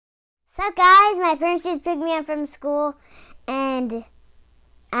What's up, guys? My parents just picked me up from school, and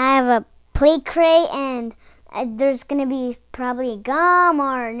I have a play crate, and there's gonna be probably gum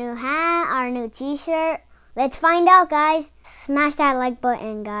or a new hat or a new t-shirt. Let's find out, guys. Smash that like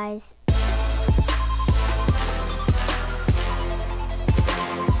button, guys.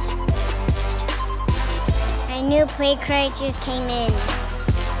 My new play crate just came in.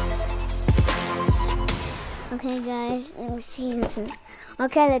 Okay, guys, let me see this.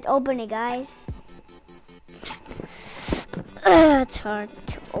 Okay, let's open it, guys. It's hard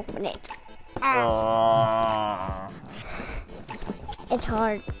to open it. It's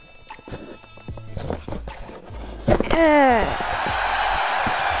hard.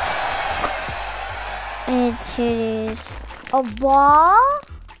 It is a ball.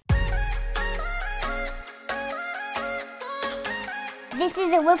 This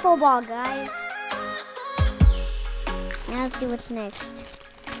is a wiffle ball, guys. Now let's see what's next.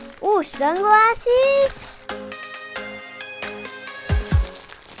 Ooh, sunglasses.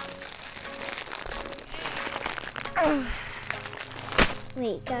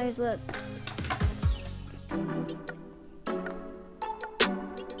 Wait, guys, look.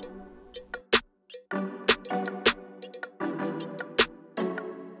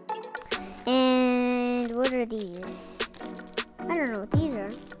 And what are these? I don't know what these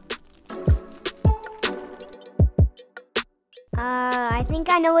are. I think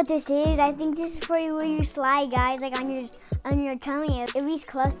I know what this is. I think this is for where you slide, guys, like on your tummy. If he's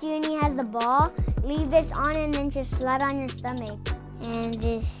close to you and he has the ball, leave this on and then just slide on your stomach. And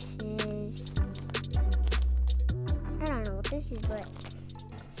this is, I don't know what this is, but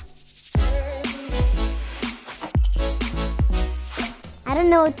I don't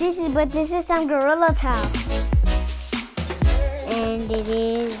know what this is, but this is some gorilla top. And it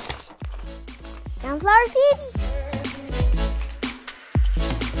is sunflower seeds.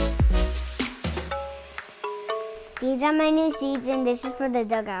 These are my new seeds, and this is for the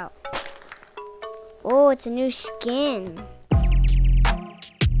dugout. Oh, it's a new skin.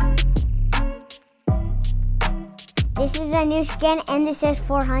 This is a new skin, and this says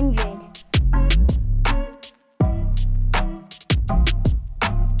 400.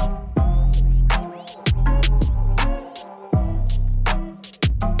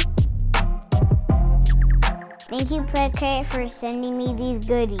 Thank you, Play Crate, for sending me these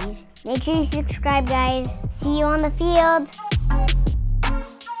goodies. Make sure you subscribe, guys. See you on the field.